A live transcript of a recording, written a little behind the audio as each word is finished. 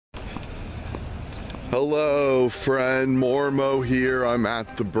Hello, friend. Mormo here. I'm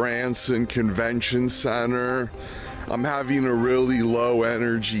at the Branson Convention Center. I'm having a really low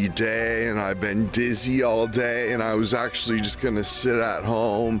energy day and I've been dizzy all day, and I was actually just gonna sit at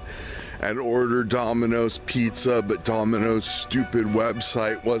home and order Domino's pizza, but Domino's stupid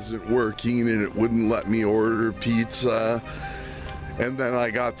website wasn't working and it wouldn't let me order pizza. And then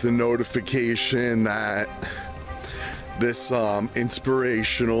I got the notification that this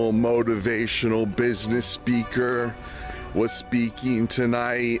inspirational, motivational business speaker was speaking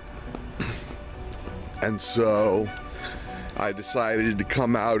tonight. And so I decided to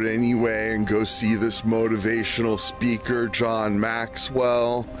come out anyway and go see this motivational speaker, John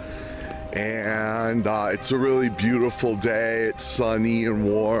Maxwell. And it's a really beautiful day. It's sunny and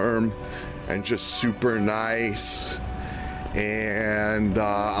warm and just super nice. And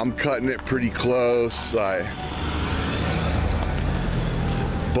I'm cutting it pretty close.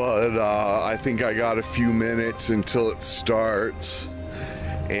 But I think I got a few minutes until it starts.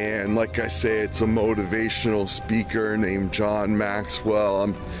 And like I say, it's a motivational speaker named John Maxwell.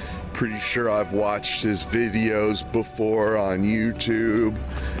 I'm pretty sure I've watched his videos before on YouTube,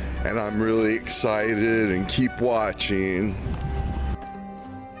 and I'm really excited, and keep watching.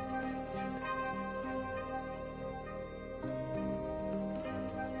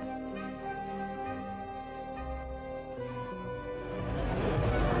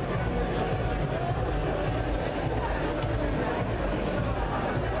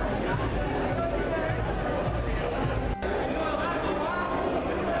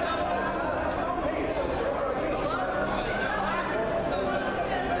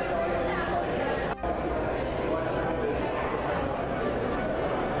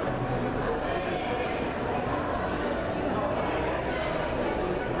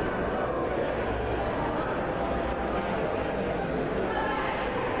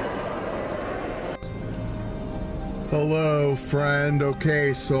 Hello, friend.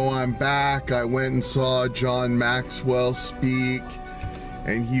 Okay, so I'm back. I went and saw John Maxwell speak,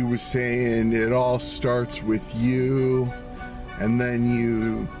 and he was saying it all starts with you, and then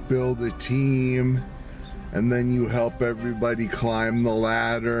you build a team, and then you help everybody climb the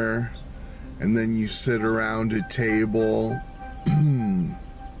ladder, and then you sit around a table, and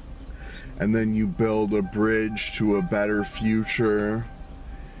then you build a bridge to a better future.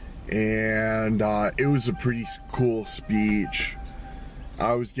 And it was a pretty cool speech.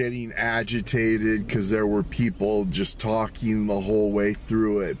 I was getting agitated because there were people just talking the whole way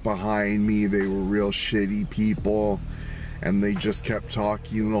through it behind me. They were real shitty people, and they just kept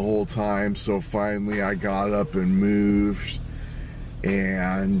talking the whole time. So finally I got up and moved,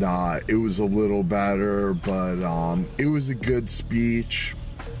 and it was a little better, but it was a good speech.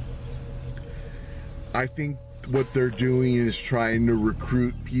 I think what they're doing is trying to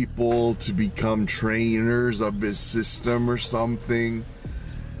recruit people to become trainers of his system or something.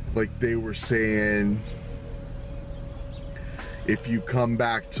 Like they were saying, if you come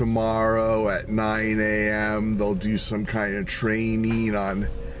back tomorrow at 9 a.m., they'll do some kind of training on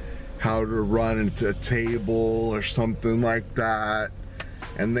how to run a table or something like that.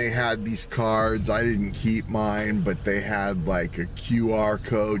 And they had these cards. I didn't keep mine, but they had like a QR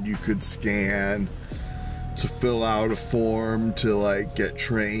code you could scan to fill out a form to like get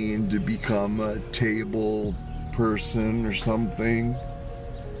trained to become a table person or something.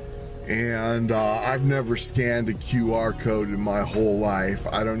 And I've never scanned a QR code in my whole life.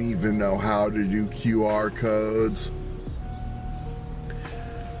 I don't even know how to do QR codes.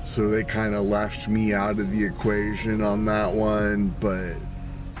 So they kind of left me out of the equation on that one, but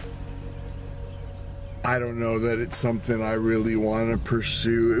I don't know that it's something I really want to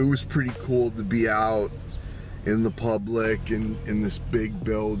pursue. It was pretty cool to be out in the public and in this big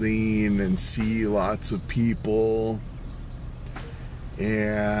building and see lots of people,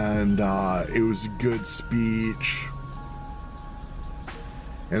 and it was a good speech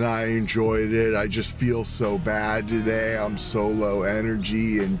and I enjoyed it. I just feel so bad today. I'm so low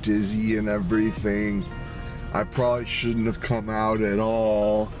energy and dizzy and everything. I probably shouldn't have come out at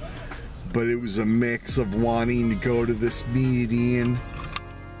all, but it was a mix of wanting to go to this meeting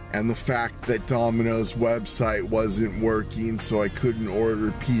and the fact that Domino's website wasn't working, so I couldn't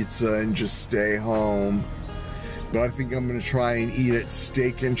order pizza and just stay home. But I think I'm gonna try and eat at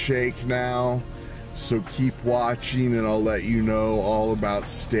Steak and Shake now. So keep watching and I'll let you know all about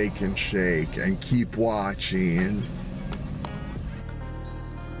Steak and Shake, and keep watching.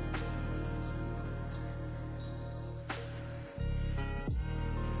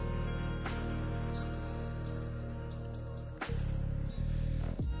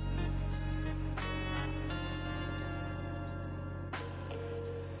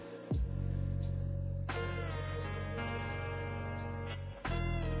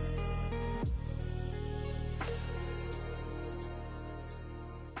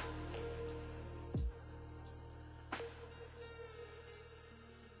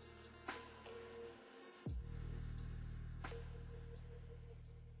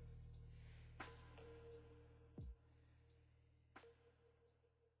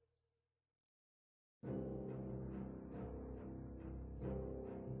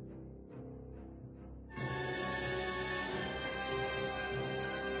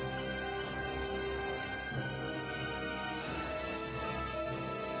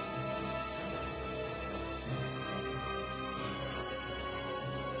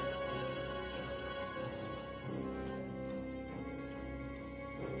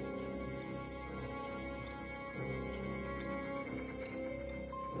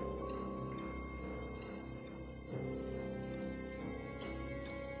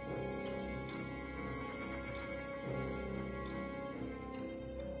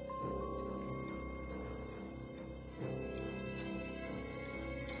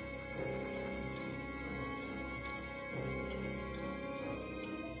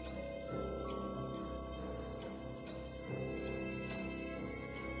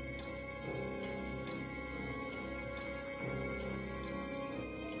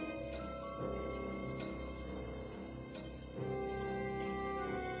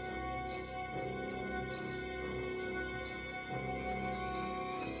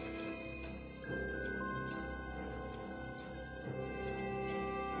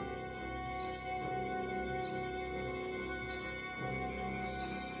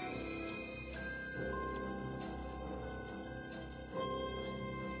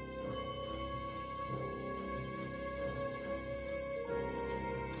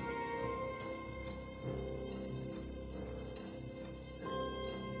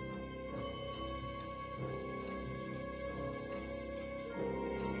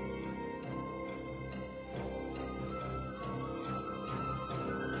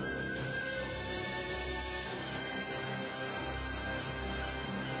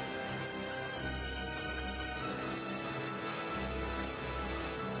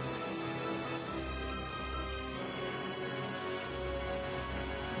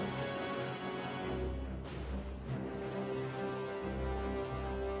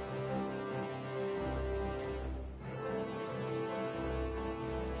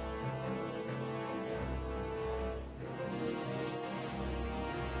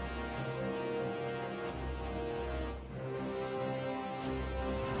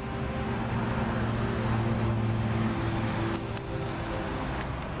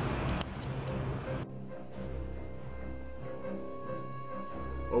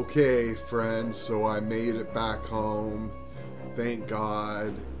 Okay, friends, so I made it back home, thank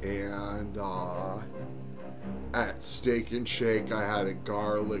God, and at Steak and Shake I had a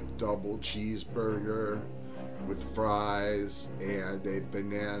garlic double cheeseburger with fries and a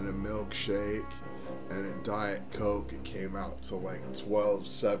banana milkshake and a Diet Coke. It came out to like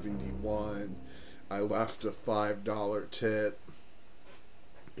 $12.71. I left a $5 tip,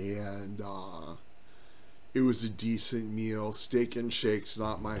 and it was a decent meal. Steak and Shake's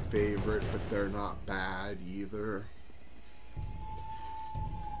not my favorite, but they're not bad either.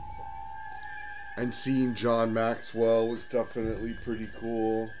 And seeing John Maxwell was definitely pretty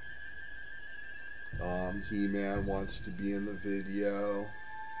cool. He-Man wants to be in the video.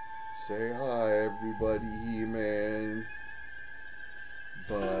 Say hi, everybody, He-Man.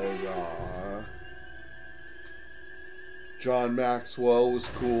 But, John Maxwell was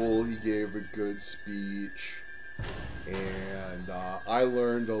cool. He gave a good speech. And I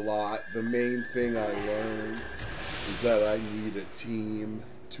learned a lot. The main thing I learned is that I need a team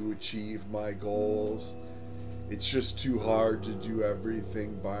to achieve my goals. It's just too hard to do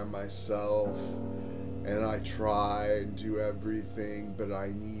everything by myself. And I try and do everything, but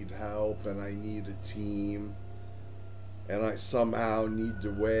I need help and I need a team. And I somehow need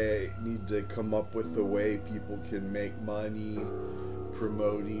to come up with a way people can make money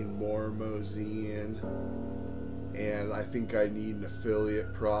promoting Mormozine. And I think I need an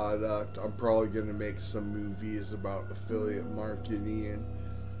affiliate product. I'm probably going to make some movies about affiliate marketing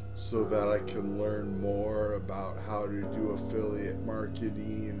so that I can learn more about how to do affiliate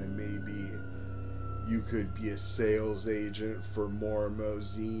marketing, and maybe you could be a sales agent for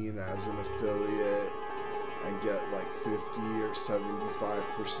Mormozine as an affiliate and get like 50 or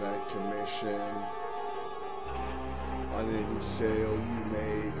 75% commission on any sale you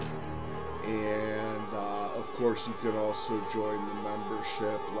make. And of course you can also join the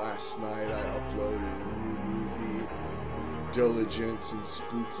membership. Last night I uploaded a new movie, Diligence and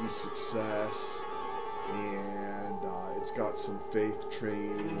Spooky Success, and it's got some faith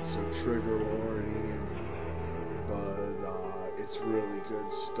training, so trigger warning, but it's really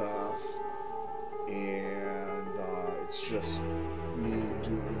good stuff. And it's just me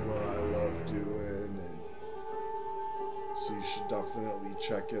doing what I love doing, and so you should definitely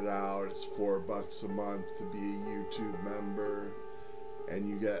check it out. It's $4 a month to be a YouTube member, and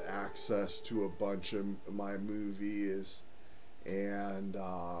you get access to a bunch of my movies, and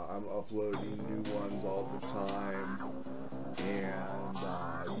I'm uploading new ones all the time, and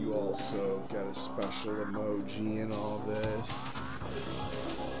you also get a special emoji and all this.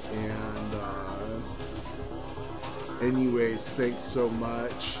 And anyways, thanks so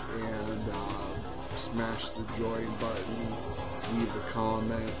much, and smash the join button, leave a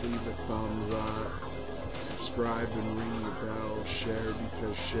comment, leave a thumbs up, subscribe and ring the bell, share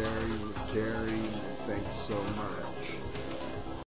because sharing is caring, and thanks so much.